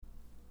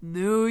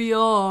New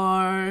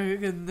York,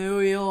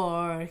 New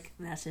York.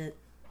 That's it.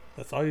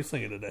 That's all you're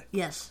singing today.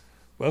 Yes.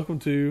 Welcome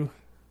to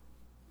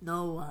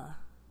Noah,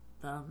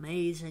 the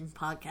amazing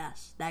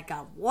podcast that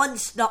got 1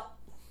 star.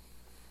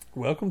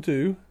 Welcome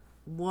to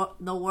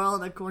The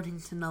World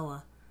According to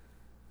Noah.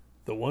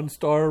 the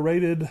 1-star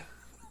rated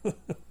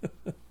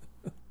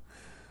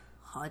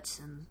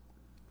Hudson.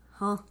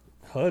 Huh?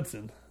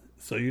 Hudson.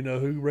 So you know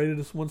who rated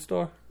us 1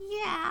 star?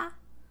 Yeah.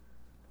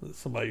 Is it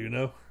somebody you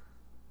know?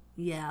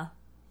 Yeah.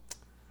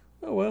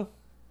 Oh well.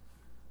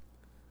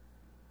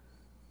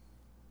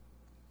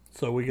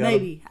 So we got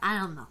Maybe. I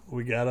don't know.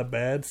 we got a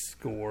bad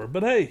score,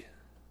 but hey,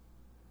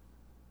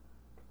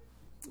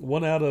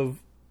 1 out of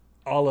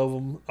all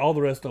them, all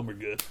the rest of them are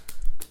good.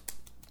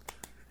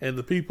 And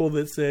the people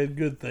that said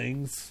good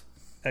things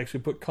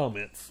actually put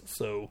comments.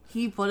 So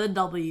He put a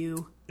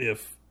W.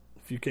 if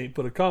you can't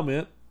put a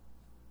comment,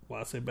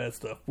 why say bad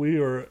stuff? We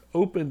are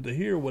open to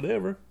hear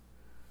whatever.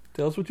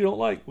 Tell us what you don't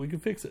like. We can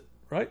fix it,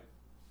 right?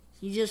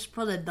 He just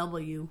put a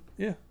W.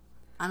 Yeah.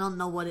 I don't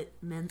know what it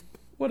meant.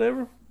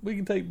 Whatever. We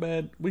can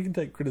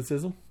take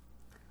criticism.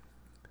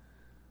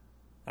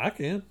 I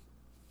can.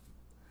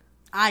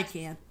 I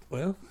can't.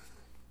 Well,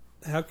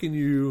 how can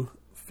you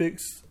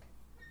fix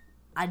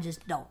I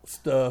just don't.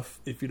 stuff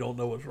if you don't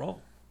know what's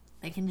wrong?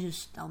 They can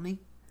just tell me.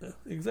 Yeah,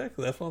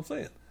 exactly. That's what I'm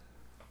saying.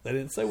 They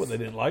didn't say what they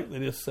didn't like. They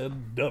just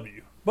said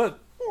W.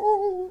 But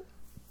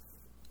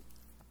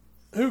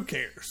who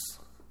cares?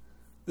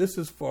 This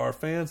is for our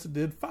fans that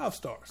did 5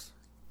 stars.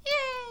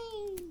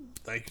 Yay!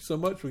 Thank you so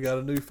much. We got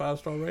a new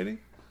 5-star rating.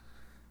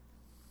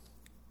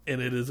 And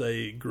it is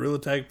a Gorilla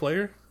Tag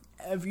player.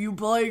 If you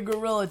play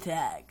Gorilla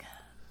Tag,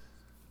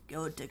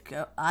 go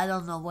to I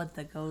don't know what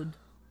the code.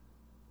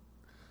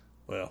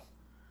 Well,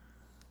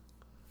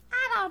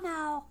 I don't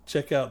know.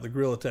 check out the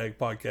Gorilla Tag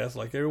podcast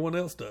like everyone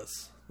else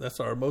does.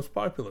 That's our most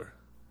popular.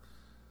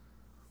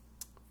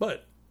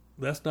 But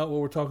that's not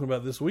what we're talking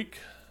about this week.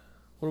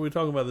 What are we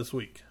talking about this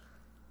week?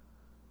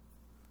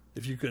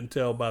 If you couldn't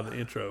tell by the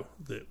intro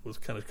that was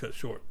kind of cut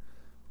short.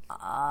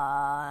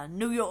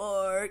 New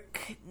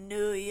York,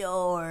 New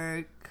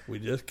York. We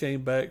just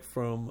came back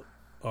from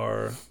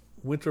our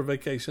winter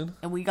vacation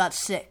And we got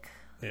sick.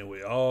 and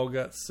we all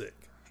got sick.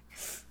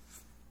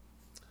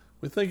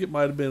 We think it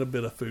might have been a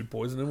bit of food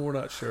poisoning. We're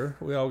not sure.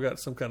 We all got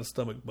some kind of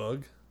stomach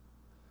bug.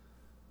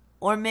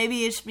 Or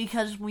maybe it's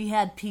because we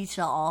had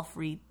pizza all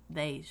 3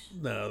 days.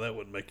 No, that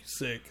wouldn't make you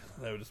sick.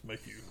 That would just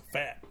make you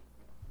fat.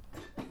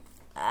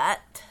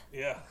 That?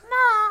 Yeah.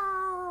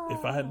 No.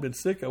 If I hadn't been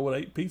sick, I would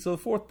have ate pizza the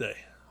 4th day.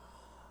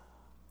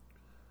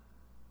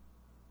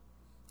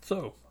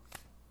 So,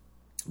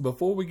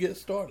 before we get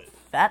started,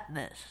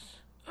 Fatness.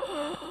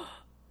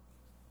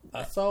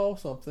 I saw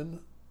something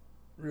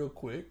real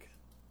quick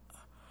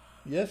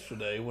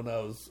yesterday when I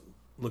was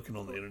looking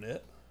on the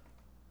internet,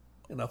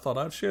 and I thought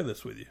I'd share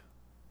this with you.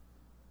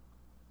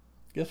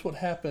 Guess what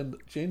happened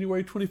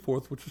January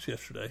 24th, which was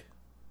yesterday,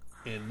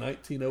 in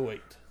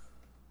 1908?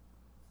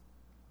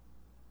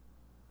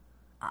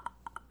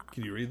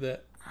 Can you read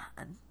that?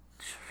 I'm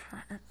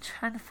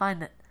trying to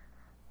find it.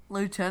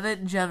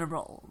 Lieutenant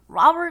General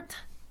Robert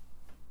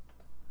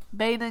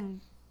Baden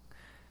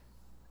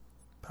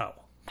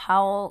Powell.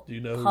 Powell. Do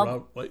you know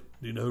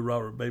who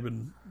Robert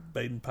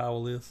Baden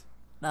Powell is?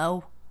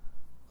 No.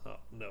 Oh,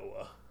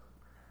 Noah.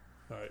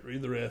 All right,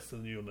 read the rest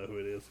and you'll know who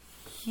it is.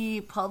 He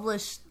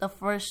published the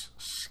first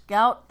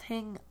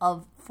Scouting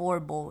of 4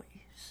 Boys.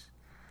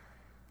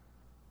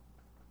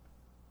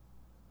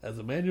 As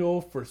a manual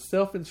for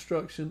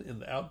self-instruction in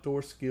the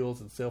outdoor skills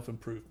and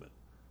self-improvement.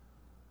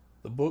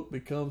 The book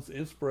becomes the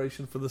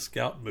inspiration for the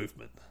Scout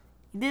movement.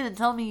 You didn't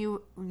tell me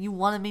you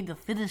wanted me to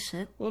finish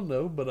it. Well,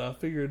 no, but I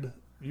figured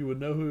you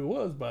would know who it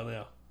was by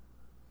now.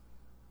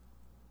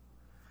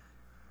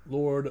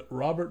 Lord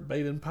Robert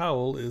Baden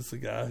Powell is the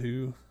guy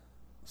who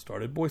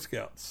started Boy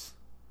Scouts.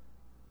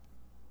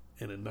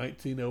 And in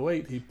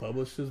 1908, he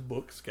published his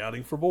book,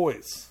 Scouting for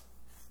Boys.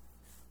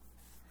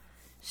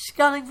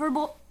 Scouting for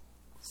Boys.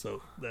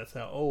 So that's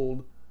how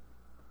old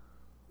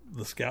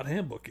the Scout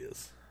Handbook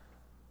is.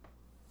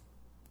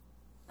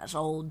 That's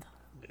old.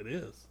 It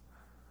is.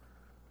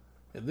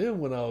 And then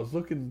when I was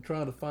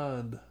trying to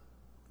find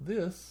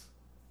this,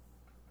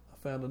 I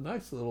found a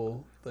nice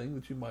little thing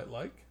that you might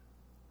like.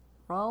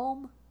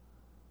 Rome?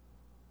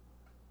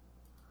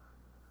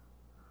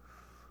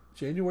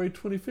 January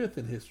 25th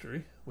in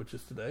history, which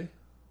is today.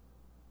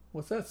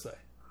 What's that say?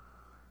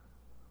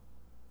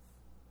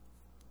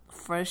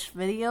 First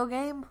video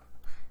game?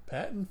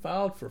 Patent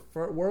filed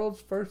for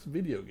world's first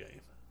video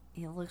game.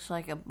 It looks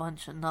like a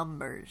bunch of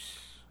numbers.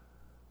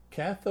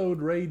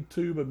 Cathode ray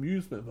tube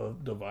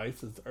amusement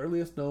device is the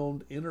earliest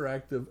known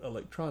interactive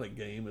electronic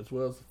game, as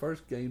well as the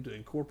first game to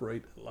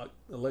incorporate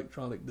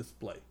electronic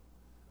display.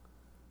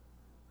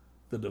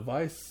 The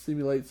device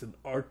simulates an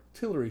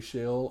artillery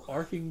shell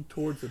arcing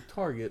towards a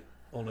target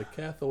on a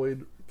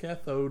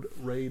cathode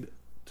ray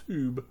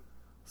tube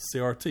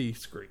CRT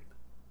screen,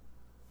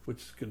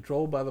 which is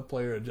controlled by the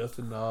player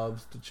adjusting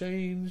knobs to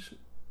change.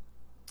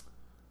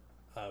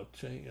 I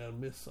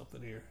missed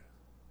something here.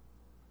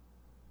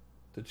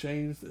 to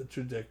change the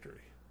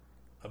trajectory.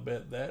 I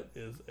bet that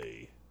is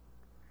a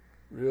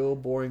real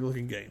boring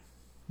looking game.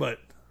 But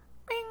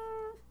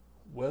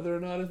whether or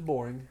not it's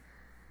boring,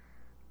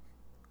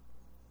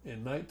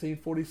 in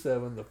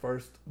 1947, the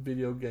first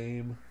video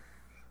game...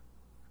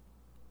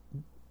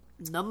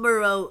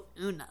 Numero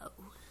uno.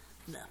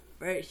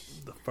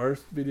 The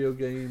first video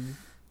game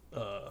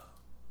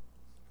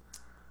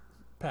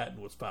patent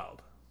was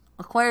filed.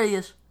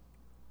 Aquarius.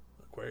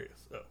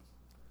 Oh.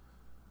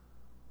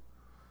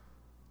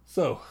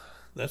 So,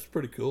 that's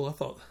pretty cool, I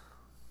thought.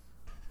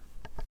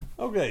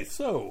 Okay,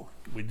 so,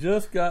 we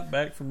just got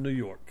back from New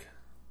York.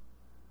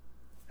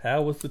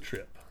 How was the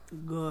trip?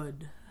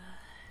 Good.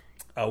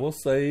 I will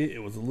say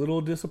it was a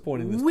little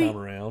disappointing this time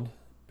around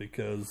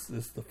because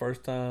this is the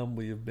first time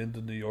we have been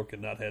to New York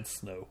and not had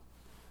snow.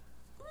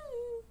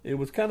 It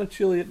was kind of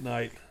chilly at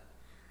night,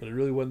 but it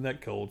really wasn't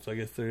that cold, so I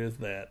guess there is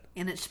that.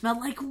 And it smelled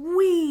like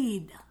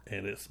weed.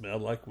 And it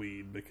smelled like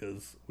weed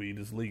because weed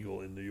is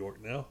legal in New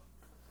York now.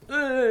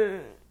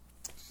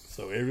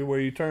 So everywhere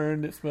you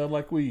turned, it smelled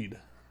like weed.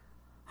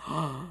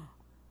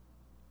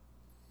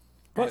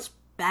 That's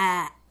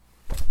bad.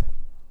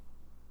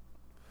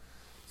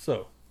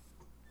 So,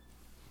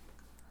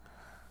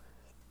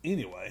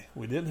 anyway,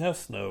 we didn't have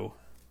snow.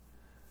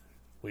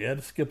 We had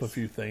to skip a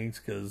few things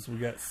because we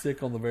got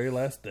sick on the very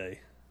last day.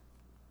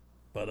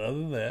 But other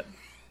than that,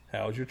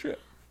 how was your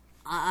trip?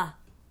 I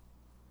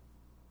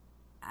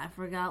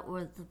forgot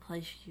what the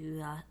place you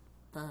got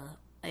the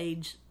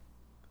aged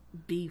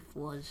beef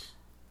was.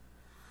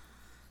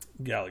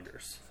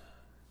 Gallagher's.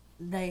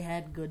 They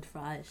had good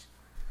fries.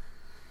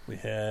 We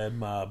had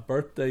my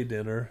birthday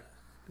dinner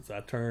because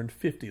I turned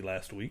 50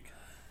 last week.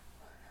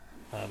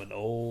 I'm an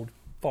old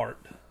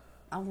fart.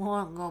 I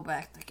want to go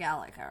back to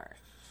Gallagher's.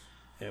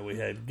 And we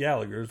had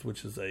Gallagher's,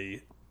 which is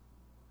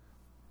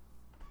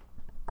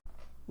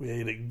we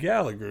ate at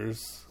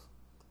Gallagher's,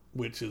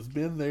 which has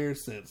been there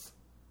since,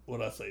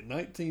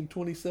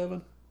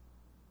 1927?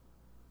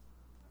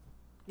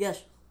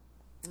 Yes,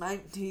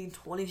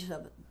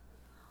 1927.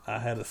 I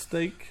had a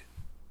steak.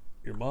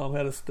 Your mom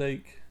had a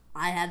steak.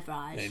 I had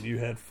fries. And you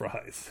had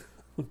fries.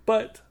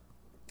 But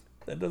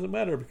that doesn't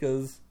matter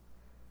because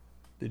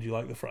did you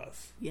like the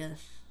fries?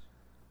 Yes.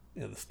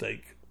 And the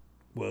steak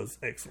was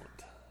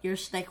excellent. Your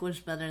steak was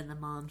better than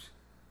Mom's.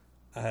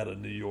 I had a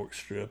New York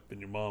strip and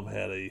your mom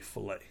had a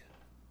filet.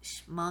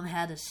 Mom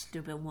had a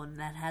stupid one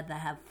that had to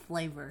have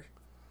flavor.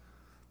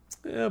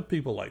 Yeah,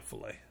 people like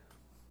filet.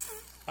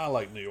 I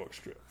like New York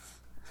strip.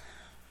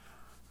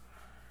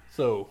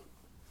 So,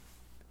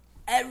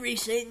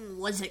 everything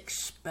was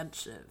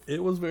expensive.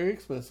 It was very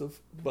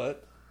expensive,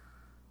 but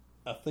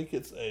I think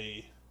it's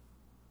a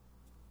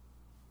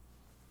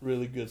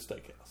really good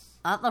steakhouse.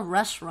 Not the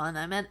restaurant,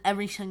 I meant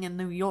everything in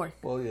New York.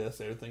 Well, yes,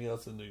 everything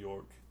else in New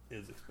York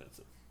is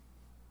expensive.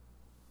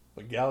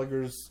 But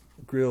Gallagher's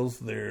grills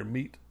their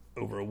meat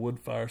over a wood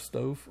fire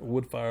stove, a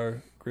wood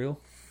fire grill.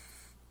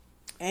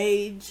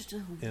 Aged.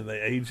 And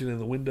they age it in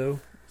the window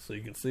so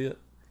you can see it.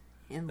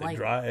 And they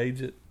dry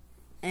age it.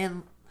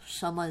 And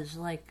some is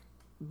like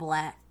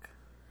black.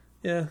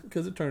 Yeah,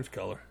 because it turns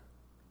color.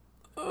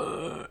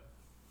 But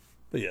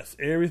yes,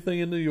 everything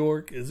in New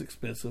York is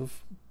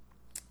expensive.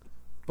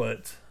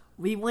 But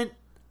we went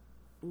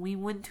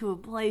to a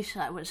place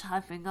that was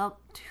hyping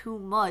up too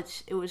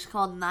much. It was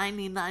called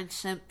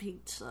 99-cent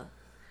pizza.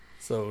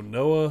 So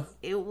Noah,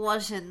 it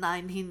wasn't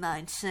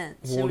 99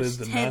 cents. Wanted it was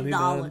the $10.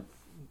 99.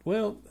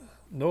 Well,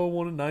 Noah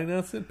wanted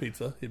 99-cent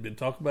pizza. He'd been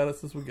talking about it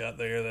since we got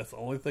there. That's the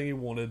only thing he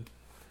wanted.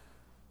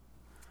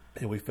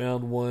 And we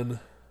found one,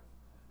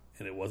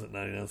 and it wasn't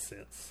 99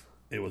 cents.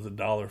 It was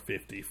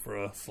 $1.50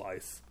 for a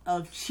slice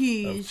of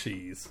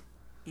cheese.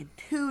 And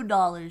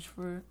 $2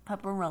 for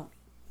pepperoni.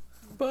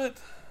 But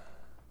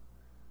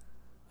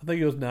I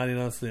think it was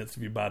 99 cents.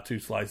 If you buy 2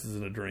 slices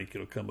and a drink,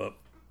 it'll come up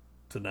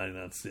to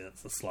 99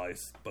 cents a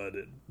slice. But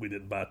we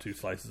didn't buy 2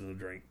 slices and a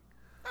drink.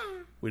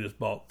 We just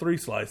bought 3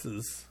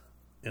 slices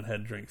and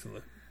had drinks in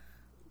the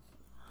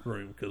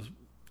room because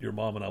your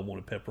mom and I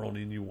wanted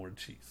pepperoni and you wanted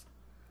cheese.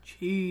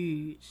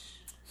 Cheese.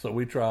 So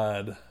we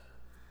tried.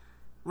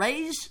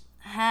 Ray's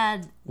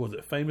had. Was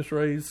it Famous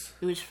Ray's?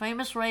 It was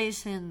Famous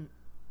Ray's in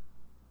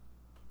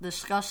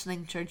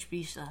Disgusting Church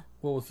Pizza.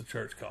 What was the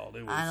church called?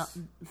 It was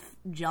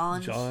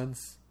John's.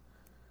 John's.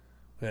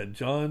 We had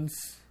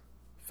John's,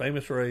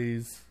 Famous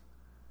Ray's,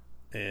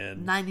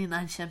 and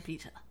 99-cent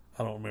pizza.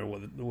 I don't remember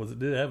what it was.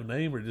 Did it have a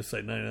name or just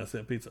say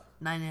 99-cent pizza?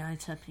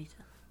 99-cent pizza.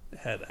 It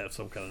had to have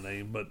some kind of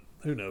name, but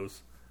who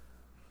knows?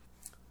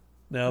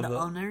 Now the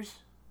owners.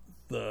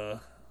 The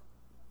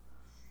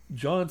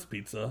John's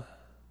Pizza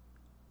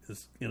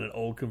is in an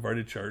old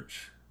converted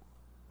church,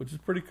 which is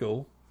pretty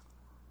cool.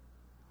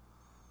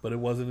 But it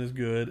wasn't as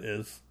good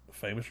as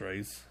Famous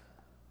Ray's.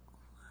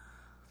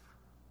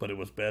 But it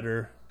was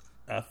better,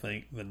 I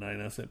think, than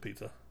 99-cent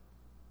pizza.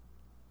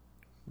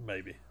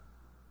 Maybe.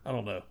 I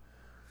don't know.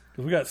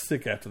 Because we got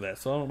sick after that,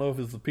 so I don't know if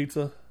it's the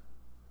pizza.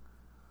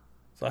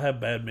 So I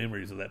have bad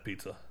memories of that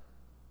pizza.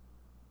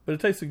 But it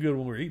tasted good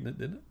when we were eating it,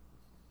 didn't it?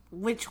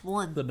 Which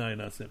one? The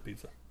 99-cent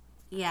pizza.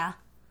 Yeah.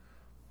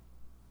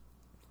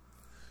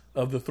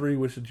 Of the three,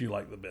 which did you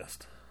like the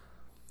best?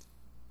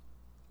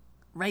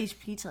 Ray's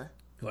Pizza.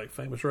 You like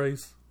Famous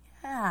Ray's?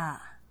 Yeah.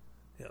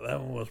 Yeah,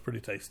 that one was pretty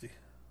tasty.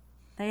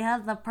 They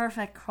have the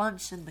perfect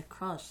crunch in the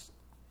crust.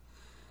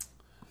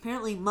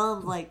 Apparently,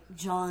 Mom liked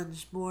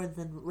John's more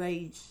than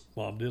Ray's.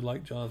 Mom did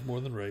like John's more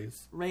than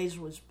Ray's. Ray's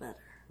was better.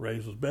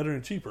 Ray's was better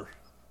and cheaper.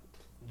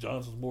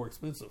 John's was more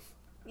expensive.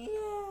 Yeah.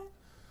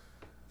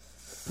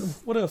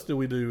 What else did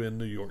we do in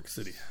New York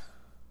City?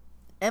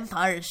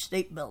 Empire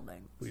State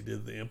Building. We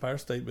did the Empire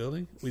State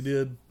Building. We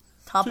did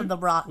Top of the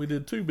Rock. We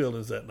did two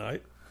buildings that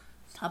night.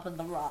 Top of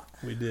the Rock.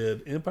 We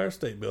did Empire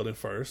State Building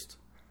first,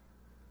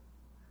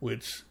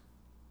 which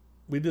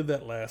we did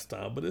that last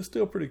time, but it's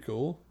still pretty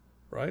cool,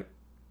 right?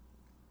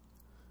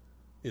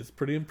 It's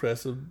pretty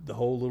impressive. The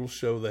whole little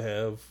show they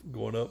have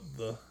going up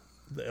the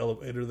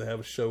elevator. They have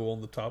a show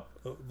on the top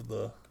of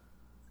the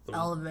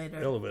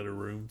elevator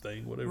room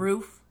thing, whatever.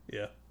 Roof.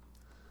 Yeah.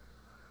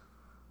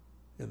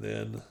 And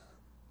then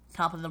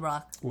Top of the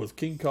Rock. was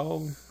King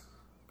Kong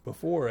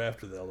before or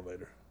after the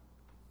elevator?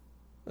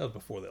 That was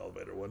before the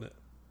elevator, wasn't it?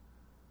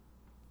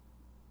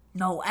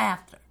 No,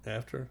 after.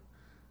 After.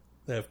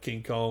 They have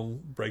King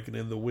Kong breaking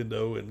in the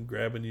window and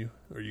grabbing you,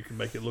 or you can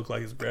make it look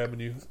like it's grabbing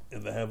you,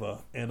 and they have a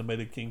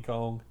animated King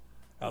Kong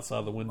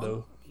outside the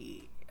window.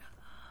 Yeah.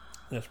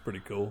 That's pretty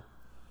cool.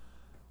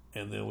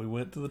 And then we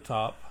went to the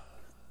top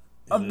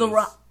Of the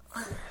Rock.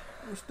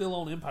 We're still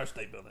on Empire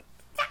State Building.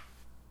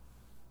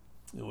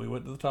 And we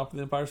went to the top of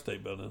the Empire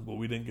State Building, but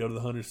we didn't go to the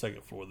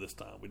 102nd floor this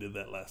time. We did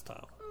that last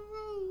time.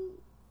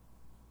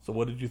 So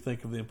what did you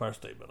think of the Empire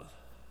State Building?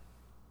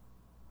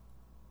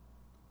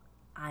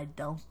 I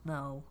don't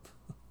know.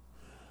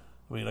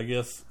 I mean, I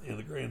guess in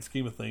the grand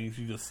scheme of things,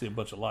 you just see a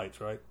bunch of lights,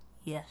 right?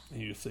 Yes.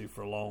 And you see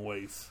for a long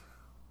ways.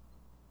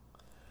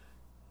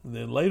 And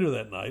then later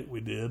that night, we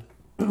did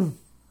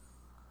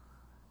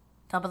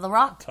Top of the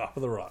Rock. Top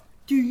of the Rock.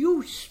 Do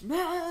you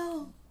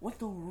smell what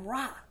the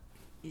Rock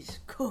is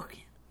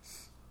cooking?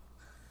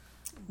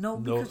 No,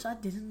 because I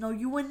didn't know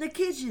you were in the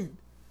kitchen.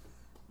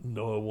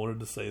 Noah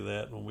wanted to say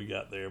that when we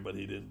got there, but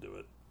he didn't do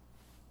it.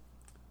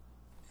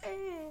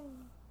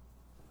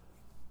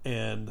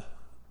 And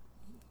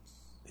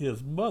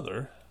his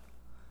mother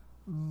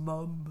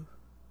Mum.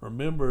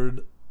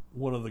 remembered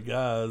one of the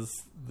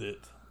guys that,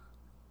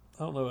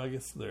 I don't know, I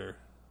guess they're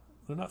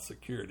not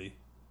security.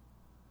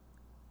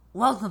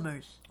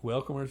 Welcomers.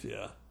 Welcomers,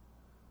 yeah.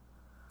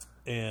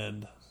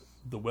 And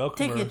the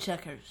welcomer Ticket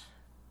checkers.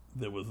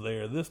 that was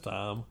there this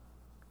time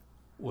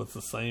was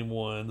the same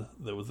one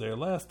that was there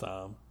last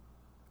time.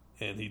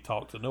 And he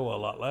talked to Noah a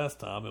lot last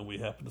time, and we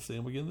happened to see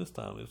him again this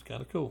time. It was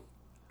kind of cool.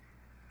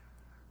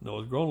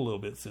 Noah's grown a little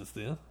bit since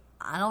then.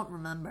 I don't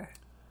remember.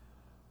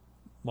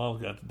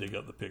 Mom's got to dig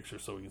up the picture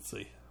so we can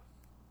see.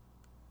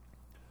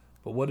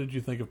 But what did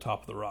you think of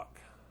Top of the Rock?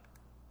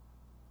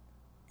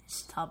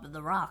 It's Top of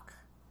the Rock.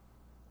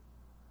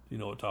 Do you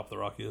know what Top of the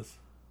Rock is?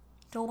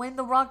 Dwayne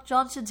The Rock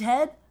Johnson's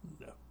head?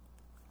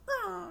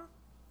 No.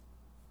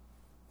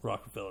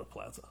 Rockefeller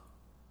Plaza.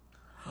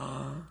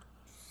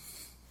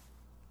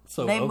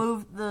 So They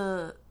moved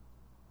the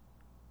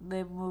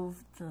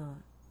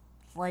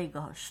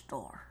Lego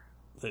store.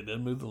 They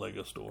did move the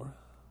Lego store.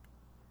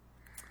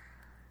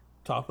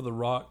 Top of the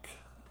Rock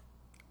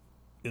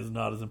is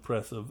not as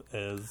impressive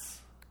as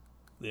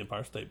the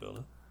Empire State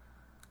Building.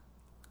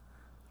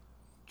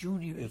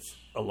 Junior. It's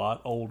a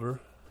lot older,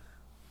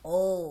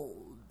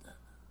 Old.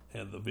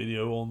 and the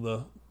video on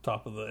the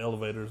top of the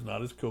elevator is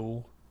not as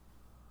cool.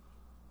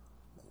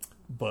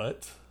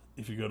 But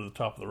if you go to the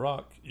top of the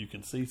rock, you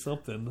can see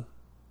something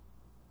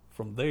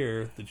from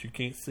there that you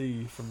can't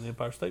see from the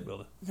Empire State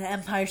Building. The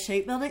Empire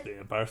State Building? The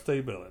Empire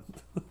State Building.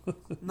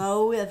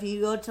 No, if you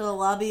go to the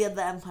lobby of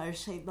the Empire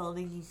State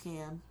Building, you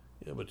can.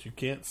 Yeah, but you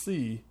can't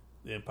see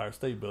the Empire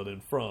State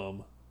Building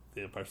from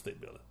the Empire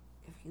State Building.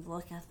 If you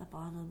look at the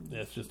bottom.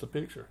 That's just a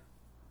picture.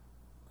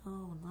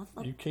 Oh, not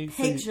the You can't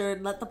picture,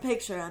 not the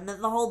picture. I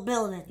meant the whole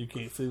building. You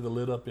can't see the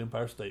lit up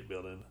Empire State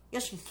Building.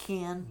 Yes, you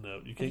can.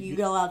 No, you can't. If you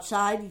get go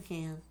outside, you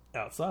can.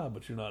 outside,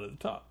 but you're not at the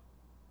top.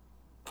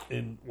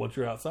 And once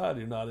you're outside,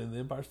 you're not in the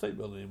Empire State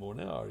Building anymore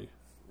now, are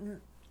you?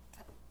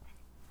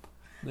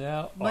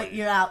 Now, But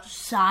you're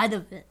outside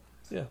of it.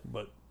 yeah,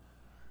 but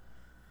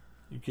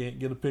you can't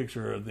get a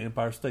picture of the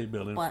Empire State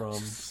Building But- from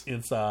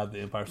inside the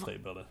Empire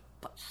State Building.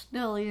 But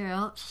still, you're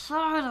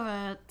outside of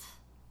it.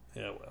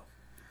 Yeah, well,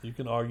 you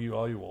can argue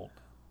all you want.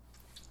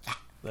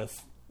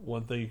 That's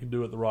one thing you can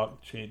do at the Rock,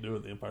 you can't do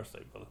at the Empire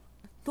State Building.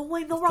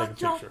 Dwayne The Let's Rock take a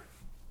Johnson. picture.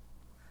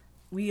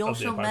 We of the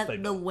also Empire met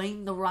State Building.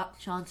 Dwayne The Rock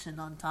Johnson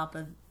on top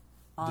of.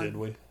 Did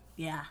we?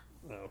 Yeah,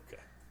 Oh, okay.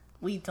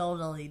 we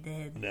totally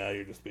did. Now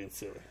you're just being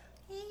silly.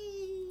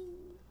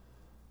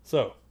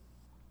 So,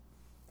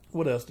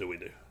 what else do we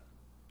do?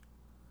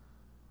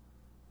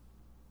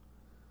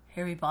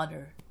 Harry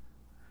Potter.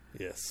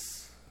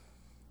 Yes.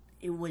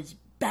 It was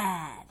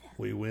bad.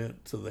 We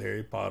went to the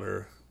Harry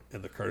Potter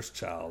and the Cursed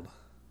Child.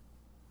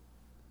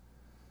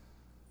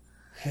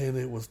 And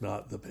it was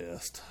not the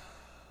best.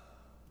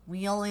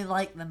 We only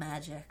liked the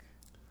magic.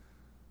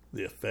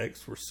 The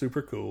effects were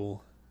super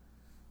cool.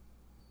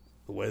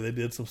 The way they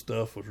did some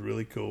stuff was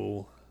really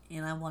cool.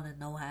 And I want to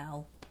know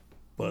how.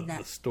 But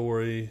the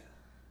story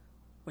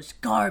was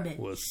garbage.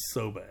 Was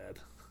so bad.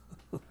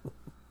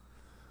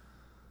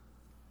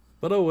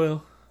 But oh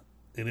well.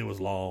 And it was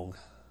long.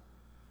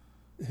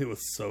 It was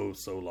so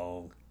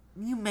long.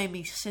 You made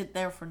me sit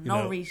there for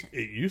no reason.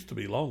 It used to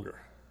be longer.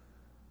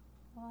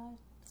 What?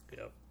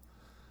 Yep.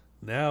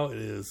 Now it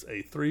is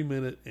a 3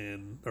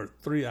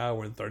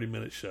 hour and 30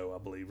 minute show,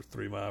 I believe, or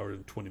 3 hours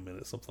and 20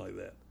 minutes, something like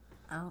that.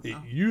 I don't know.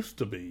 It used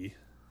to be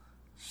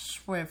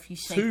swear if you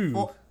say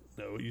No,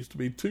 it used to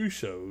be 2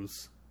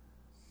 shows,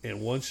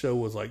 and one show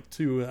was like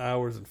 2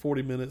 hours and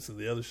 40 minutes, and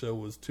the other show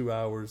was 2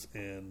 hours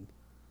and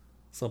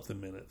something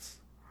minutes.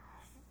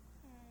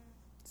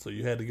 So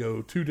you had to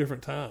go 2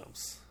 different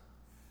times.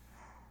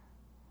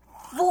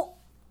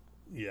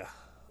 Yeah,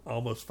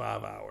 almost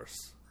 5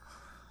 hours.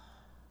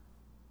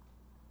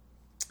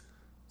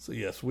 So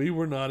yes, we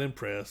were not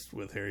impressed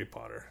with Harry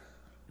Potter.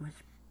 It was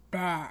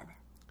bad.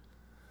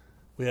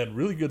 We had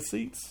really good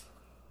seats.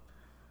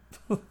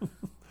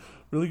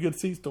 Really good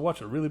seats to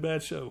watch a really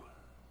bad show.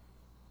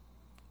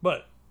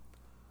 But,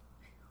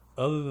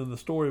 other than the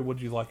story, what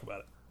did you like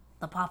about it?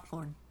 The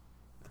popcorn.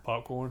 The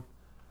popcorn?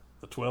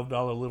 The $12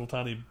 little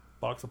tiny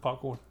box of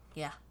popcorn?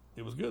 Yeah.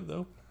 It was good,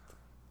 though.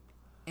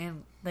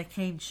 And the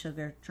cane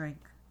sugar drink.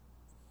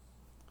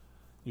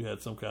 You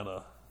had some kind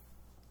of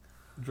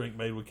drink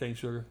made with cane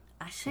sugar?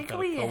 I think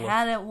we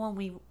had it when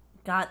we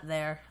got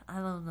there. I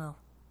don't know.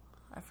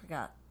 I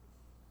forgot.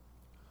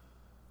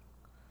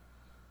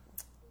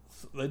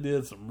 So they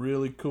did some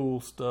really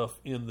cool stuff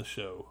in the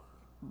show.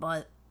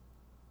 But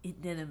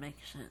it didn't make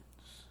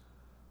sense.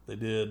 They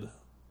did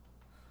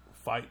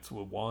fights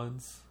with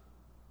wands.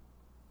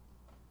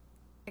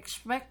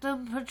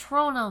 Expectum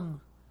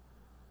Patronum.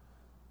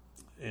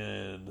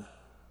 And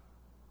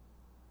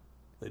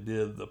they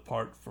did the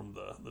part from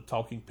the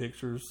talking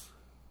pictures.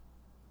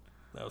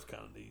 That was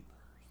kind of neat.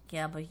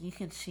 Yeah, but you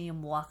can see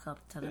him walk up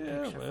to the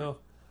picture. Well.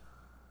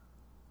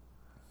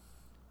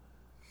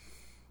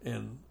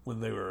 And when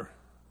they were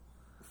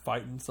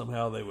fighting,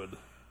 somehow they would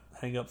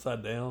hang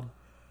upside down.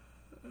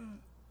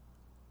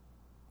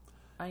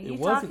 Are you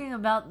talking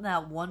about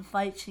that one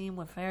fight scene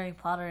with Harry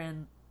Potter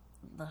and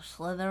the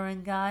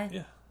Slytherin guy?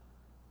 Yeah.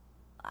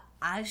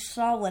 I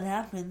saw what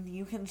happened.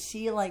 You can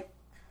see, like,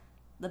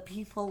 the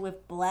people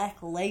with black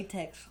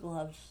latex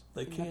gloves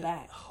they in can't the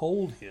back.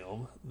 hold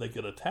him. They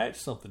could attach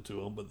something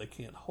to him, but they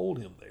can't hold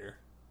him there.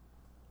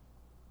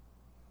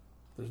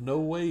 There's no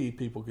way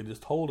people could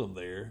just hold him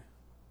there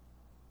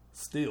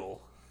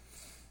still.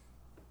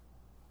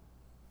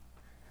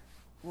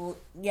 Well,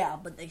 yeah,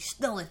 but they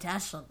still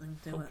attach something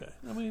to it. Okay.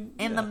 I mean,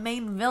 and the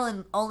main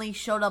villain only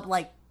showed up,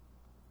 like,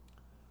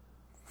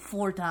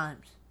 4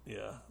 times.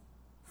 Yeah.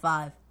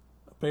 5.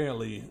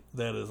 Apparently,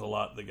 that is a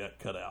lot that got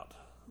cut out.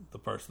 The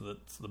person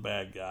that's the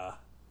bad guy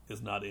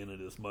is not in it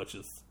as much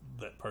as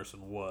that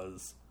person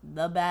was.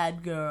 The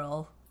bad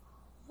girl.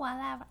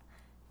 Whatever.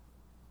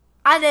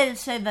 I didn't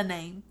say the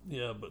name.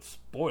 Yeah, but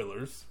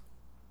spoilers.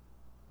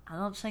 I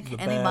don't think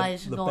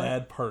anybody's going... The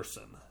bad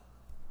person.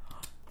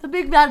 The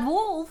big bad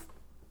wolf.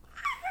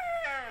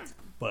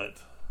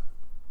 But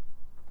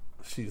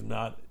she's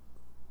not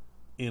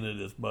in it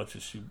as much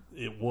as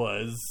it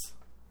was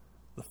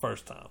the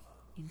first time.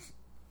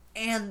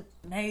 And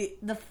they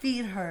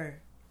defeat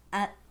her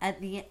at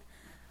the end.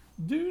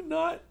 Do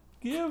not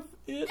give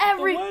it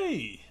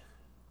away.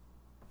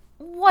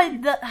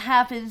 What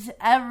happens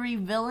to every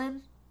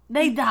villain?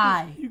 They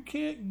die. You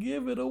can't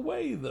give it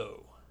away,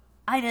 though.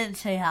 I didn't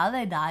say how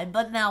they died,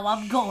 but now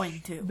I'm going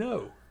to.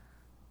 No.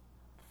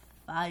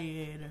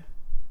 Fired.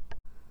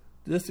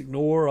 Just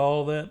ignore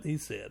all that he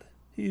said.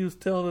 He was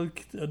telling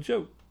a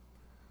joke.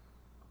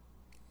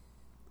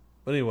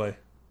 But anyway,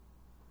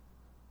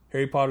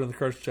 Harry Potter and the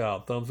Cursed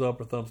Child, thumbs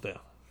up or thumbs down?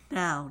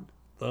 Down.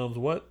 Thumbs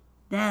what?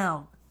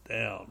 Down.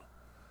 Down.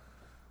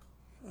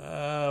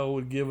 I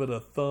would give it a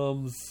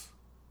thumbs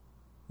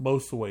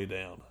most of the way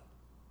down.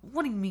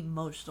 What do you mean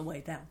most of the way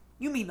down?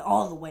 You mean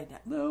all the way down?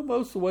 No,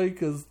 most of the way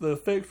because the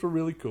effects were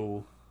really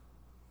cool.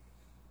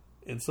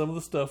 And some of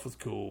the stuff was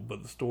cool,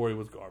 but the story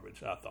was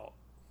garbage, I thought.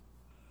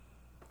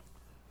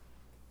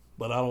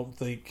 But I don't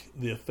think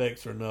the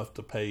effects are enough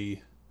to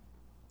pay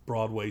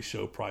Broadway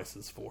show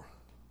prices for.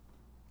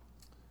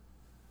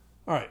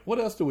 All right, what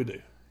else do we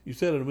do? You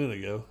said it a minute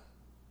ago.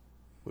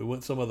 We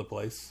went some other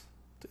place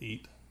to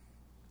eat.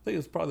 I think it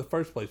was probably the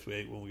first place we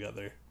ate when we got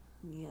there.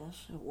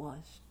 Yes, it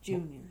was.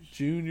 Junior's.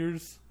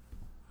 Junior's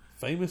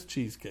famous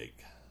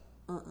cheesecake.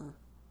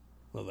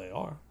 Well, they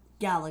are.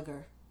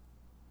 Gallagher.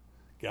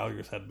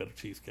 Gallagher's had better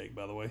cheesecake,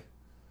 by the way.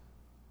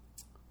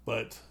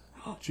 But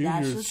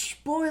Junior's... That's a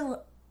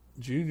spoiler.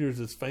 Junior's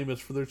is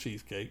famous for their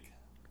cheesecake.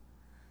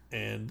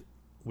 And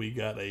we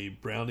got a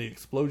brownie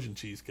explosion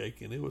cheesecake,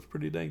 and it was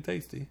pretty dang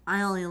tasty.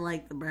 I only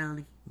like the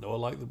brownie. Noah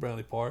liked the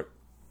brownie part,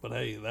 but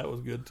hey, that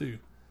was good too.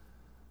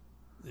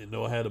 And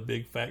Noah had a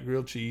big fat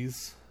grilled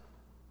cheese.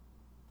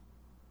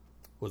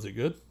 Was it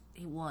good?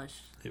 It was.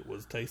 It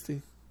was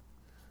tasty.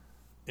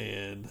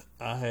 And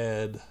I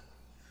had...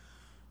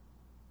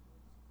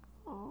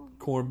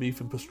 corned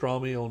beef and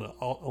pastrami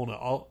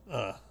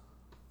I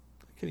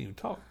can't even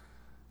talk.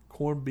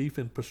 Corned beef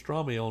and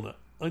pastrami on an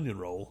onion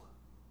roll.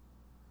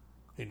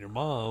 And your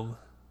mom,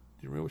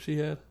 do you remember what she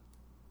had?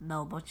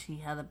 No, but she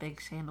had a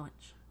big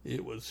sandwich.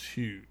 It was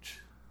huge.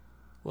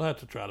 We'll have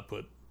to try to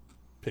put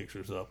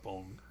pictures up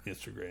on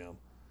Instagram.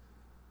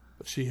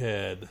 But she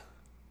had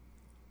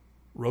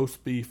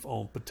roast beef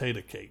on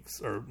potato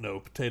cakes. Or, no,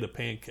 potato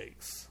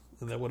pancakes.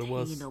 Isn't that what it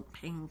was? Potato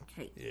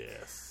pancakes.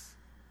 Yes.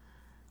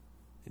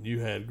 And you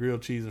had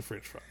grilled cheese and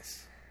french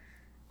fries.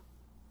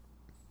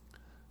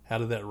 How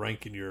did that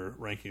rank in your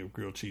ranking of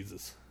grilled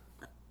cheeses?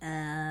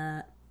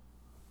 S.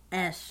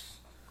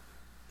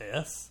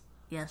 S?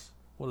 Yes.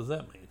 What does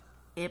that mean?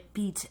 It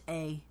beats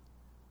A.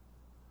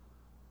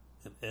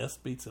 An S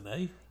beats an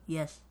A?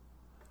 Yes.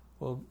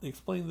 Well,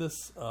 explain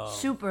this.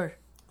 Super.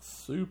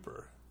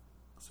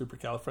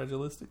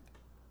 Supercalifragilistic?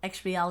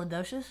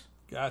 Expialidocious?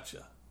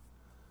 Gotcha.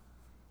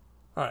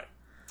 All right.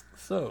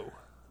 So,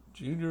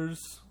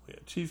 juniors, we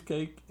had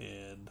cheesecake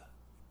and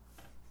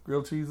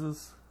grilled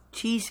cheeses.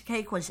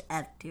 Cheesecake was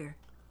F tier.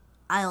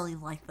 I only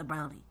like the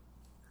brownie.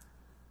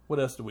 What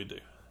else do we do?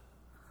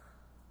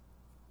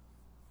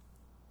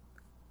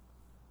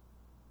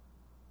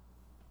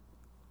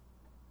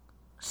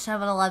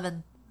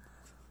 $7-Eleven.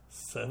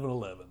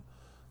 7-Eleven.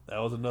 That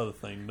was another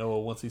thing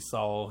Noah, once he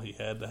saw, he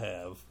had to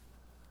have.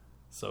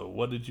 So,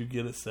 what did you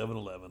get at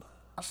 7-Eleven?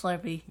 A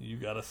Slurpee. You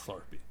got a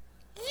Slurpee.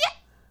 Yeah.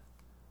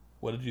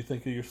 What did you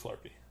think of your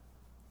Slurpee?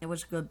 It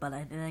was good, but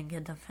I didn't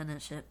get to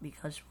finish it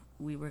because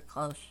we were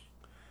close.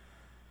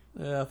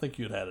 Yeah, I think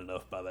you'd had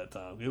enough by that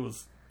time. It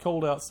was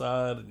cold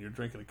outside and you're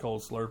drinking a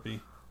cold Slurpee.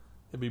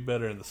 It'd be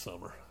better in the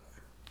summer.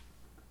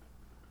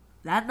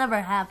 That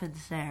never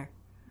happens there.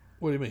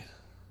 What do you mean?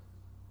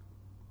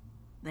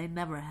 They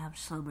never have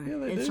summer. Yeah,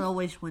 they it's do.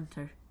 always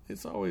winter.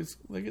 It's always,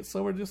 they get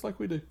summer just like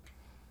we do.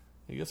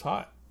 It gets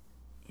hot.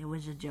 It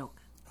was a joke.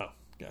 Oh,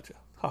 gotcha.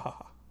 Ha ha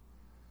ha.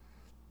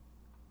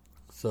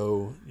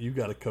 So, you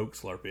got a Coke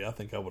Slurpee. I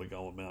think I would have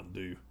gone with Mountain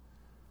Dew.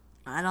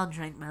 I don't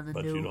drink Mountain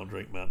But Dew. you don't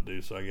drink Mountain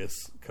Dew, so I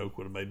guess Coke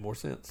would have made more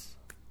sense.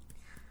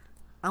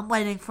 I'm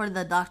waiting for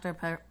the Dr.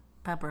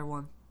 Pepper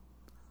one.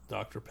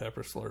 Dr.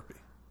 Pepper Slurpee.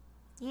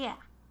 Yeah.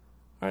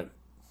 All right.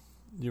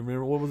 You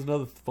remember, what was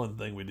another fun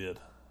thing we did?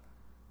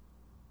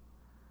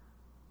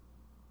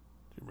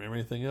 Do you remember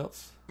anything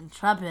else?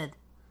 Intrepid.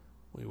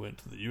 We went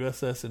to the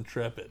USS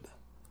Intrepid,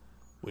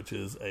 which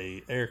is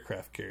a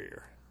aircraft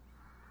carrier.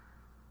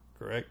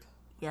 Correct?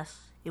 Yes,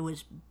 it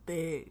was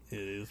big. It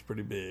is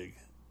pretty big.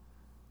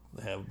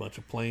 They have a bunch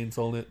of planes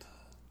on it.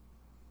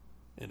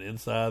 And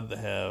inside they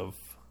have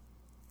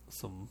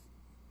some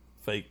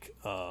fake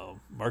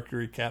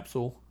Mercury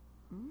capsule.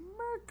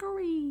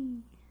 Mercury.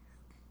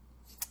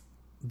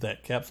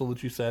 That capsule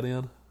that you sat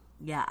in,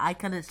 Yeah, I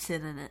couldn't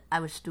sit in it. I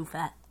was too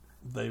fat.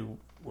 they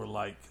were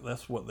like,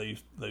 that's what they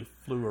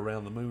flew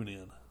around the moon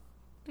in.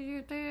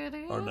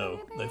 Or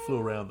no, they flew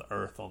around the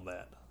Earth on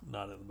that,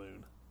 not in the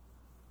moon.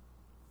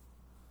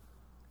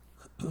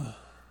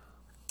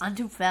 I'm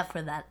too fat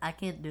for that. I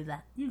can't do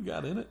that. You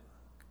got in it.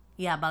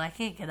 Yeah, but I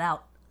can't get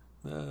out.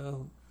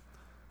 No,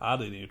 I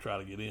didn't even try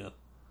to get in.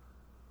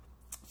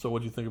 So what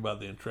do you think about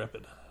the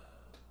Intrepid?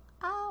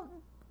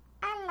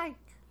 I like...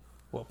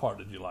 What part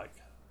did you like?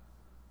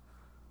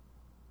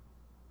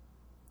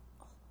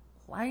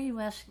 Why are you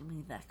asking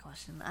me that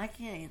question? I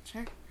can't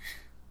answer.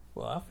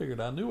 Well, I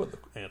figured I knew what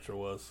the answer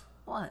was.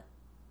 What?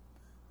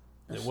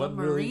 The It submarine? wasn't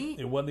really.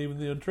 It wasn't even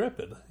the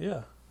Intrepid.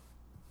 Yeah.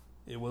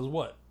 It was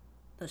what?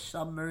 The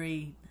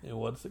submarine. And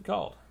what's it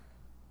called?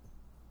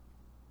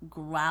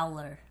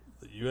 Growler.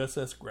 The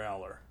USS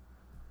Growler,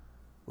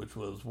 which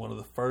was one of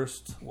the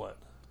first, what?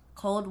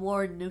 Cold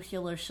War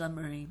nuclear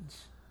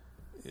submarines.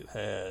 It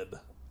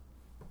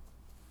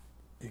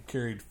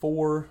carried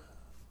 4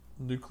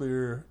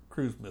 nuclear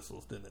cruise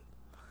missiles, didn't it?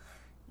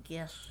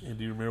 Yes. And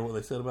do you remember what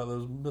they said about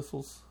those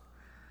missiles?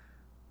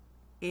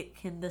 It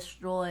can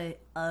destroy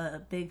a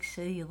big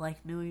city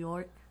like New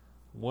York.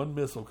 One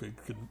missile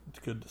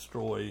could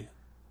destroy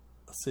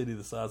a city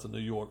the size of New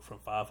York from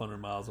 500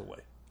 miles away.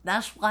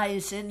 That's why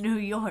it's in New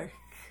York.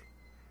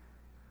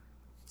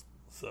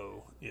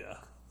 So, yeah,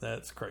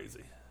 that's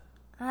crazy.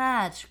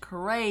 That's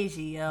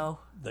crazy, yo.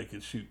 They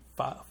could shoot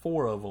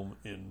 4 of them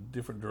in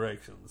different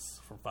directions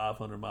from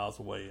 500 miles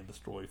away and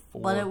destroy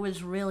 4. But it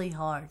was really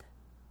hard.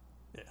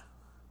 Yeah.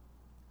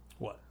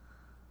 What?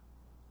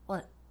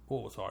 What?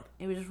 What was hard?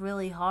 It was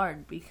really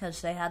hard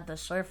because they had the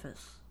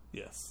surface.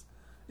 Yes.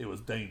 It was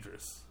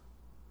dangerous.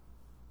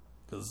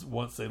 Because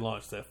once they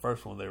launched that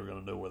first one, they were going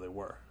to know where they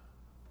were.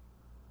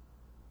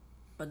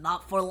 But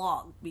not for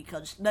long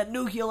because the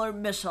nuclear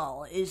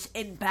missile is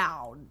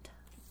inbound.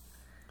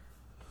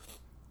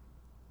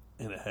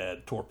 And it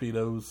had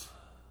torpedoes.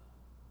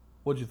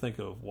 What'd you think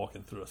of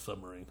walking through a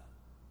submarine?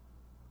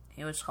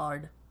 It was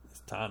hard.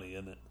 It's tiny,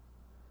 isn't it?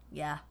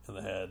 Yeah. And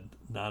they had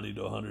 90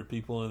 to 100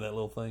 people in that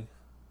little thing.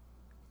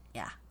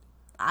 Yeah.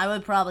 I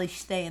would probably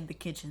stay in the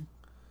kitchen.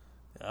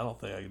 Yeah, I don't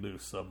think I could do a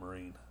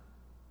submarine.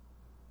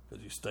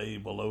 Because you stay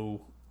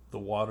below the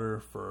water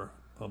for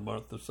a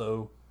month or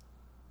so.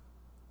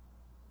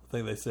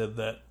 think they said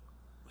that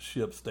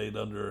ship stayed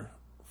under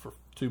for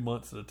 2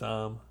 months at a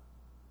time,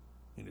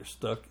 and you're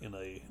stuck in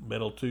a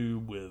metal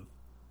tube with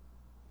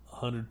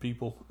 100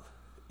 people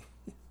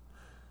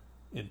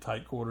in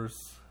tight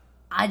quarters.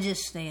 I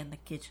just stay in the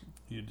kitchen.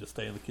 You just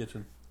stay in the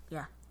kitchen?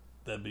 Yeah.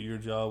 That'd be your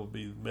job, would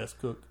be mess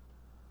cook?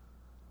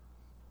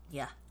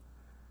 Yeah.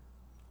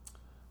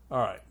 All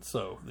right,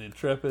 so the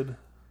Intrepid.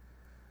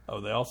 Oh,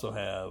 they also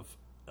have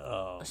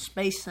a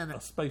space center.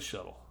 A space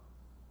shuttle.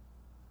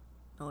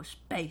 No, a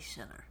space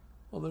center.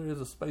 Well, there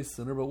is a space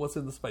center, but what's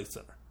in the space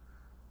center?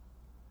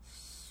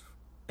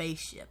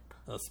 Spaceship.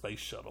 A space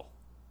shuttle.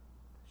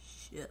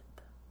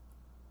 Ship.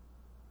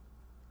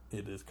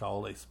 It is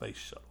called a space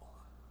shuttle.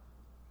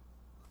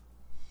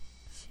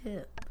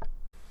 Ship.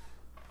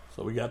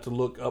 So we got to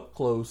look up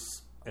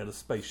close at a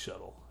space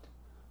shuttle.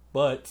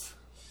 But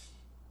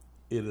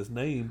it is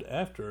named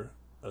after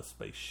a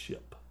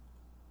spaceship.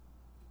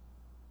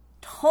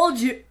 Told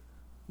you.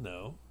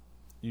 No,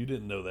 you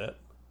didn't know that.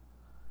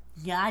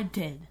 Yeah, I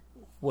did.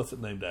 What's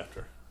it named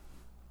after?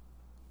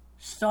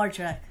 Star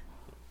Trek.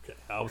 Okay,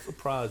 I was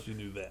surprised you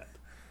knew that.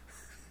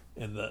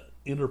 And the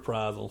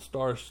Enterprise on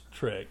Star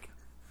Trek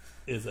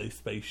is a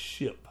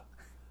spaceship.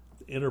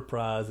 The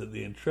Enterprise at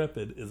the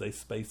Intrepid is a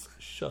space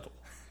shuttle.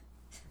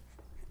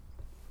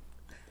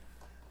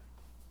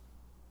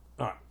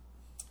 All right,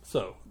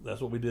 so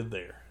that's what we did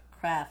there.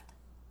 Craft.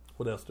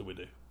 What else did we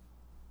do?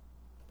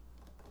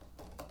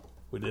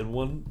 We did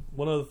one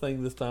other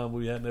thing this time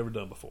we had never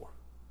done before.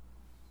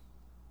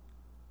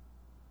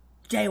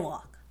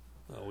 Jaywalk.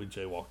 Oh, we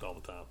jaywalked all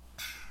the time.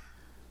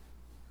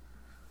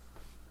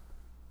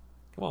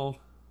 Come on.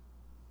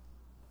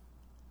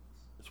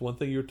 It's one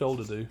thing you're told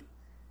to do.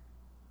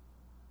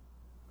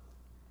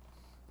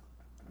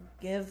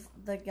 Give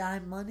the guy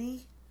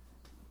money.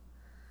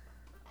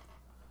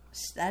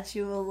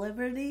 Statue of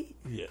Liberty.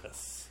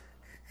 Yes.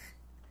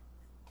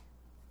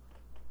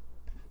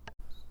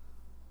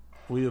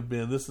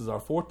 This is our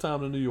 4th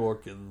time to New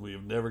York, and we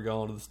have never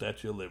gone to the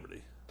Statue of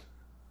Liberty.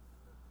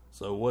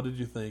 So what did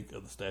you think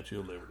of the Statue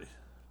of Liberty?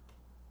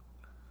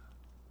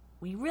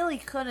 We really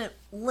couldn't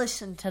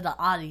listen to the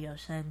audio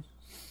then.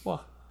 Why?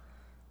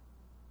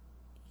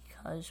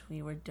 Because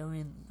we were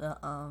doing the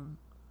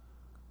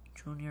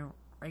Junior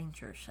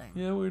Ranger thing.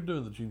 Yeah, we were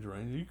doing the Junior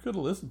Ranger. You could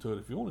have listened to it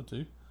if you wanted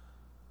to.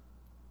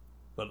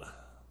 But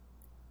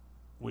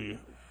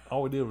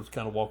all we did was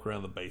kind of walk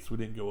around the base. We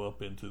didn't go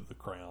up into the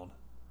crown.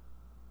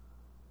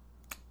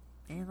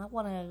 And I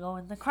wanted to go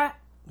in the crap.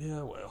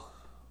 Yeah, well,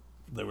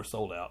 they were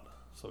sold out,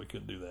 so we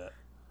couldn't do that.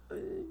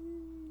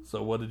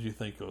 So what did you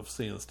think of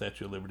seeing the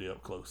Statue of Liberty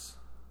up close?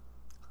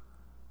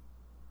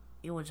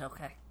 It was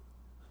okay.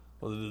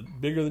 Was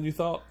it bigger than you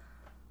thought?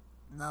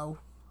 No.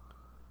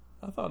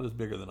 I thought it was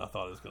bigger than I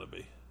thought it was going to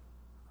be.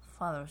 I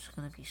thought it was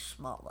going to be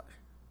smaller.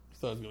 You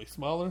thought it was going to be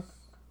smaller?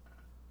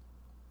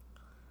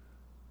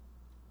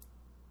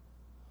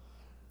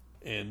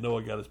 And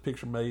Noah got his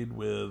picture made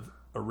with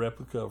a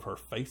replica of her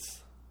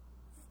face.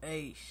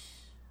 Face.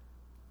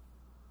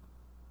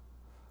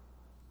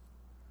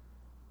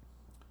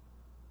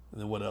 And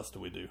then what else do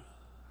we do?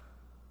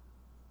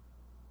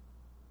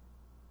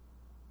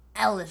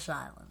 Ellis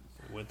Island.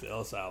 We went to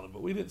Ellis Island,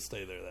 but we didn't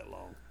stay there that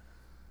long.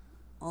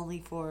 Only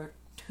for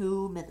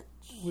 2 minutes.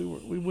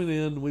 We went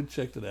in, we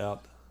checked it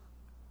out.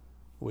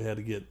 We had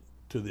to get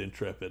to the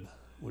Intrepid,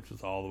 which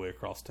is all the way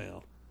across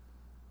town.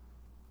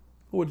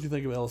 What did you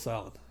think of Ellis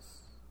Island?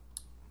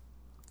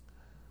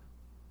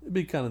 It'd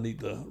be kind of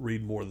neat to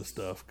read more of the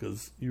stuff,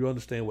 because you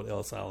understand what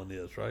Ellis Island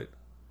is, right?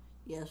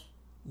 Yes.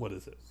 What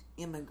is it?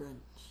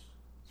 Immigrants.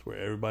 It's where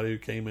everybody who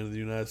came into the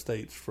United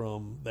States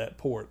from that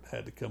port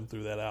had to come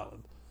through that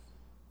island.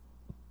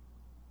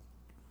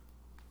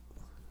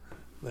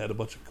 They had a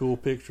bunch of cool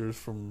pictures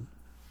from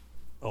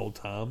old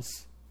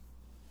times.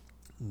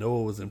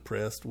 Noah was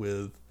impressed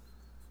with,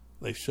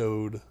 they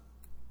showed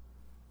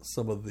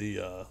some of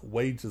the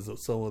wages that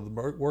some of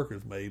the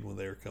workers made when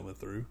they were coming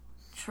through.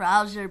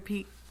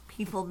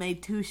 People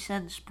made 2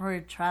 cents per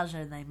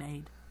trouser they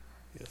made.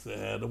 Yes, they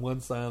had one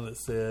sign that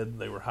said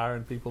they were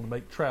hiring people to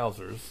make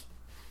trousers,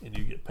 and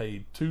you get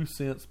paid 2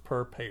 cents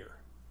per pair.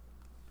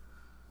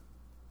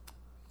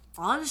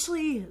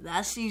 Honestly,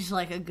 that seems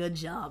like a good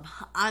job.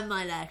 I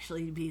might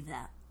actually be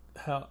that.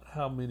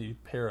 How many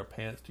pair of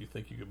pants do you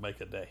think you could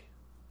make a day?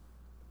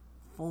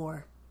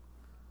 4.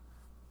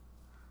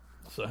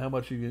 So how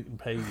much are you getting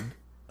paid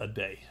a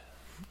day?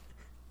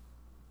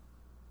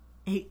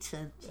 8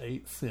 cents.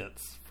 8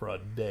 cents for a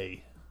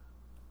day.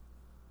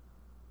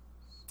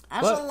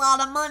 That's a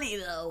lot of money,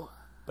 though.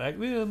 Back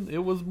then,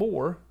 it was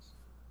more.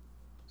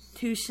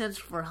 2 cents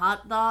for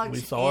hot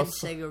dogs and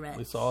cigarettes.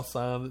 We saw a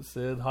sign that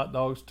said hot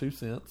dogs 2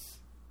 cents.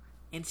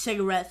 And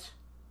cigarettes.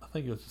 I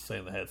think it was just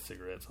saying they had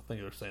cigarettes. I think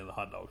they were saying the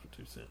hot dogs were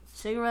 2 cents.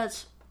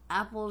 Cigarettes,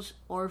 apples,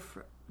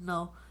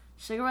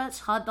 cigarettes,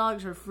 hot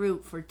dogs, or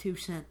fruit for 2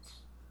 cents.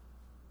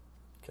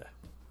 Okay.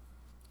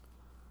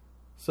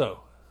 So,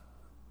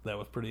 that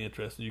was pretty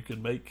interesting. You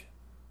could make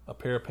a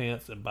pair of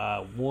pants and buy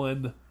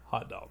 1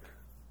 hot dog.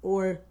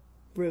 Or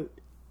fruit.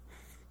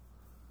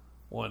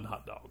 1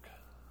 hot dog.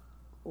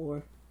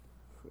 Or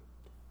fruit.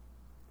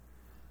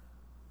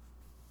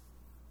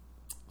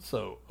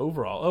 So,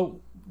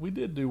 overall, we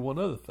did do one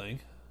other thing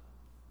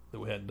that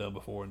we hadn't done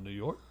before in New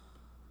York.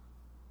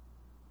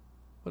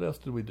 What else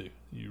did we do?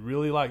 You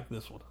really liked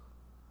this one.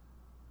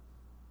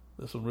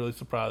 This one really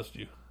surprised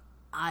you.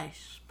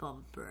 Ice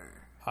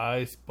bumper.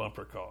 Ice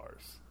bumper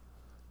cars.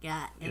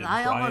 Yeah, and in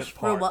I Bryant almost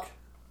threw Park. up.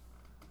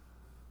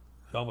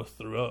 You almost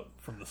threw up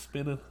from the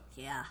spinning.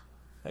 Yeah.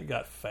 That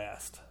got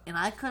fast. And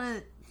I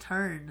couldn't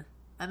turn.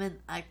 I mean,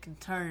 I can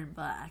turn,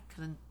 but I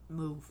couldn't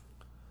move.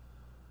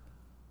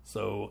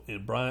 So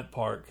in Bryant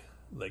Park,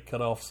 they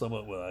cut off some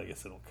of, well, I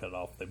guess they don't cut it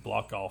off. They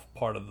block off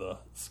part of the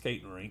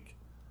skating rink.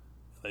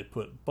 They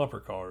put bumper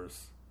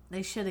cars.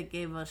 They should have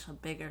gave us a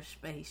bigger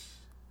space.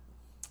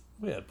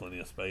 We had plenty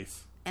of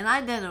space. And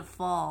I didn't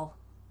fall,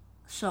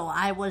 so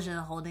I wasn't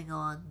holding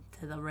on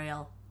to the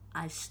rail.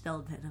 I still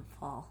didn't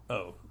fall.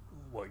 Oh,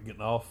 what, getting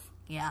off?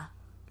 Yeah.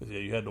 Because, yeah,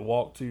 you had to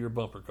walk to your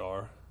bumper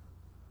car.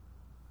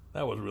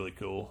 That was really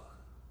cool.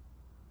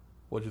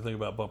 What'd you think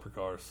about bumper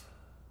cars?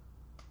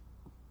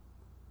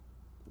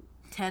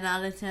 10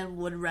 out of 10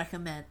 would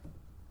recommend.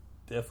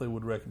 Definitely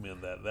would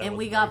recommend that. And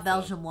we got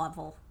Belgian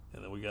waffle.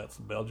 And then we got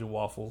some Belgian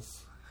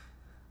waffles.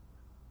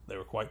 They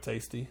were quite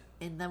tasty.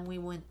 And then we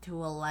went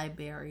to a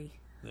library.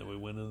 Then we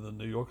went into the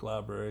New York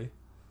Library.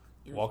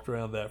 Walked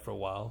around that for a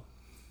while.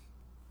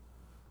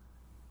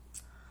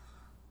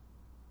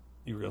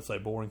 You were going to say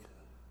boring?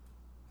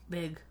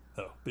 Big.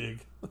 Oh,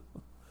 big.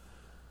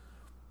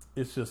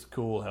 It's just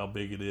cool how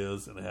big it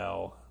is and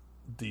how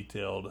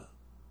detailed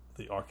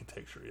the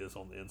architecture is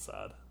on the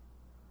inside.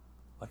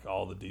 Like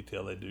all the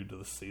detail they do to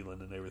the ceiling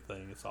and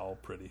everything. It's all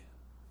pretty.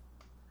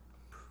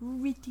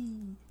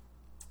 Pretty.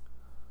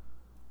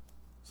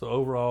 So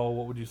overall,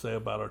 what would you say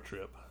about our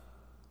trip?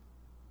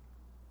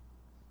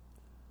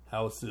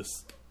 How is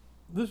this?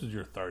 This is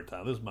your third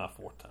time. This is my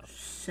fourth time.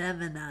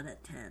 7 out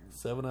of 10.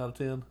 7 out of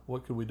 10?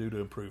 What could we do to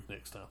improve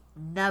next time?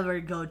 Never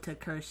go to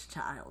Cursed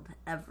Child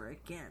ever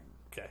again.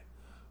 Okay.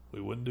 We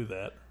wouldn't do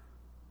that.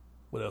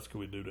 What else could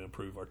we do to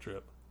improve our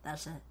trip?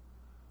 That's it.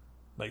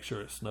 Make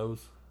sure it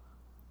snows.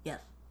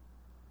 Yes.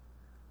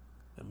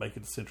 And make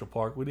it to Central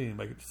Park. We didn't even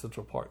make it to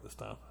Central Park this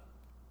time.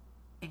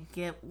 And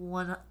get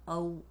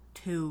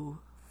 102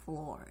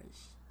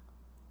 floors.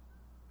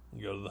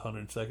 And go to the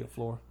 102nd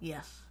floor.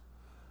 Yes.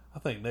 I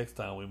think next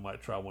time we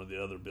might try one of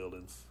the other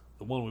buildings.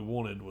 The one we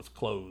wanted was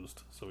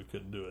closed, so we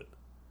couldn't do it.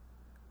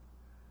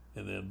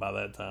 And then by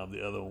that time,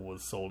 the other one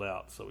was sold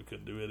out, so we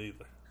couldn't do it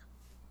either.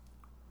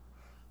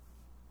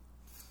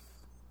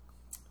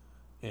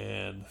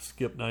 And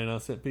skip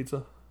 99-cent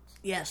pizza.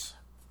 Yes.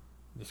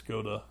 Just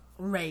go to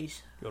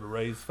Ray's. Go to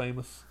Ray's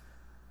Famous.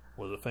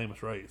 Was it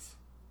Famous Ray's?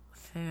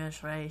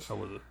 Famous Ray's. Or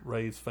was it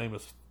Ray's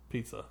Famous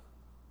Pizza?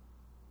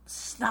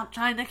 Stop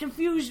trying to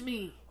confuse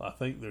me. I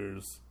think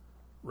there's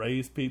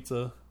Ray's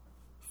Pizza,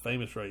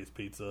 Famous Ray's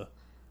Pizza,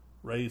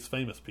 Ray's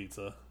Famous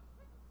Pizza,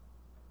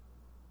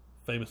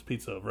 Famous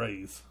Pizza of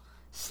Ray's.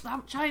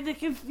 Stop trying to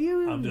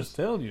confuse. I'm just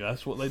telling you,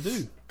 that's what they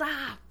do.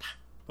 Stop.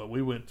 But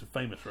we went to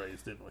Famous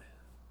Ray's, didn't we?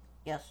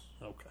 Yes.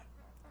 Okay.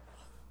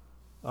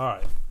 All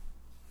right.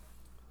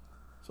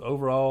 So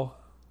overall,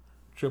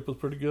 trip was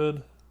pretty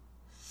good.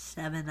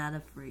 7 out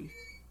of 3.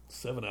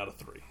 7 out of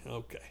 3.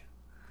 Okay.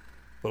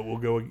 But we'll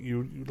go.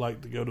 You'd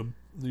like to go to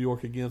New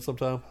York again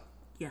sometime?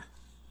 Yes.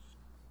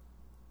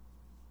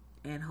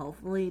 And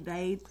hopefully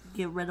they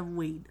get rid of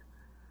weed.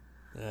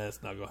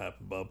 It's not going to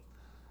happen, bub.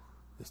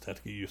 Just have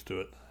to get used to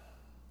it.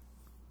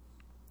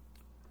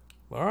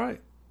 All right.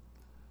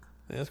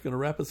 That's going to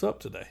wrap us up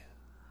today.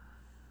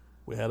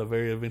 We had a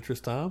very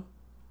adventurous time.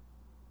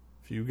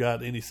 If you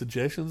got any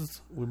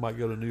suggestions, we might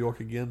go to New York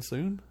again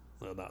soon.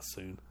 Well, not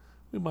soon.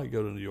 We might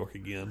go to New York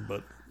again,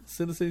 but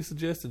send us any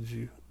suggestions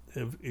you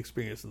have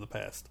experienced in the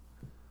past.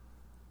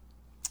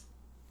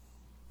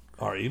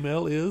 Our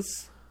email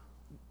is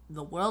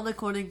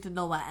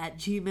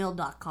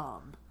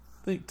theworldaccordingtonoah@gmail.com.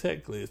 I think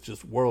technically it's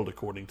just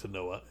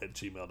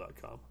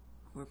worldaccordingtonoah@gmail.com.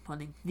 We're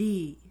putting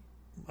the.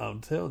 I'm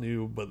telling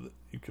you, but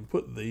you can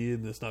put the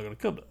and it's not going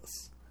to come to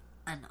us.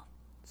 I know.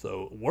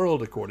 So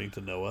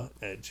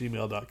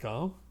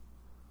worldaccordingtonoah@gmail.com.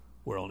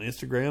 We're on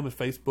Instagram and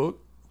Facebook.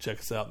 Check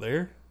us out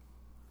there.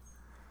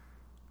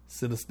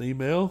 Send us an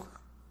email.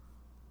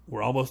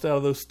 We're almost out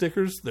of those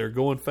stickers. They're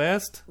going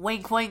fast.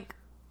 Wink, wink.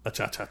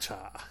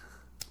 A-cha-cha-cha.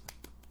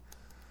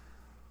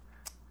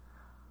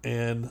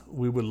 And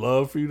we would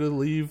love for you to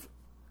leave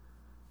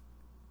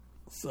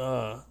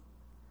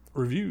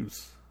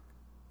reviews.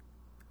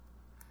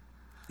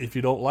 If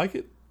you don't like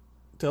it,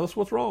 tell us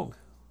what's wrong.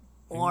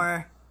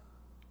 Or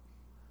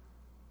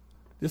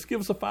just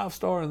give us a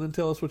 5-star and then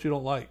tell us what you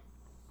don't like.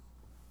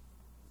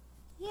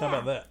 yeah. How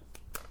about that?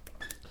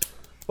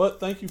 But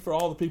thank you for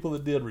all the people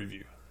that did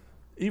review.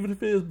 Even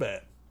if it is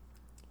bad.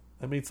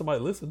 That means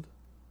somebody listened.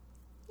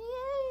 Yay.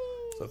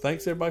 So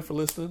thanks everybody for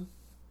listening.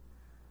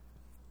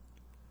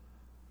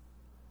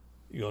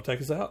 You gonna take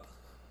us out?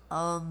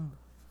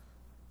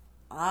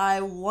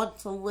 I want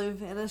to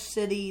live in a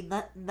city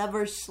that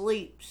never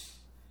sleeps.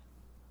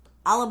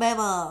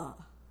 Alabama.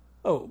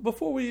 Oh,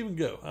 before we even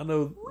go, I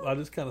know I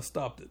just kind of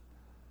stopped it.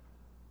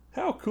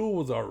 How cool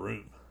was our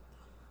room?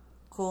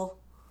 Cool.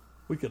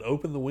 We could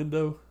open the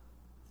window.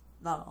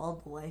 Not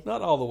all the way.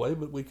 Not all the way,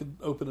 but we could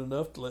open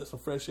enough to let some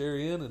fresh air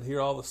in and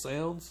hear all the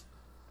sounds.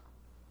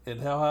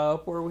 And how high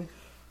up were we?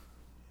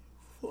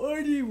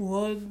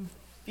 41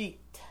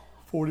 feet.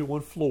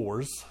 41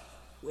 floors.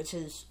 Which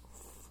is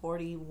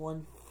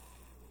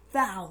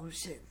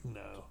 41,000.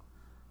 No.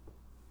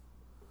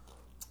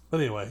 But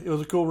anyway, it was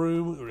a cool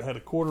room. It had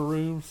a corner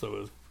room, so it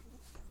was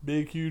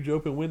big, huge,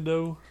 open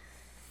window.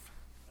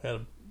 Had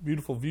a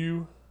beautiful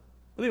view.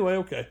 But anyway,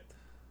 okay.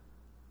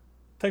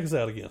 Take us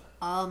out again.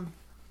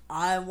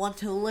 I want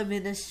to live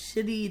in a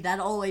city that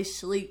always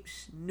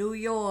sleeps. New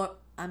York.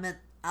 I'm at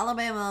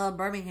Alabama,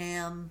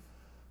 Birmingham.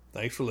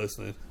 Thanks for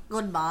listening.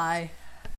 Goodbye.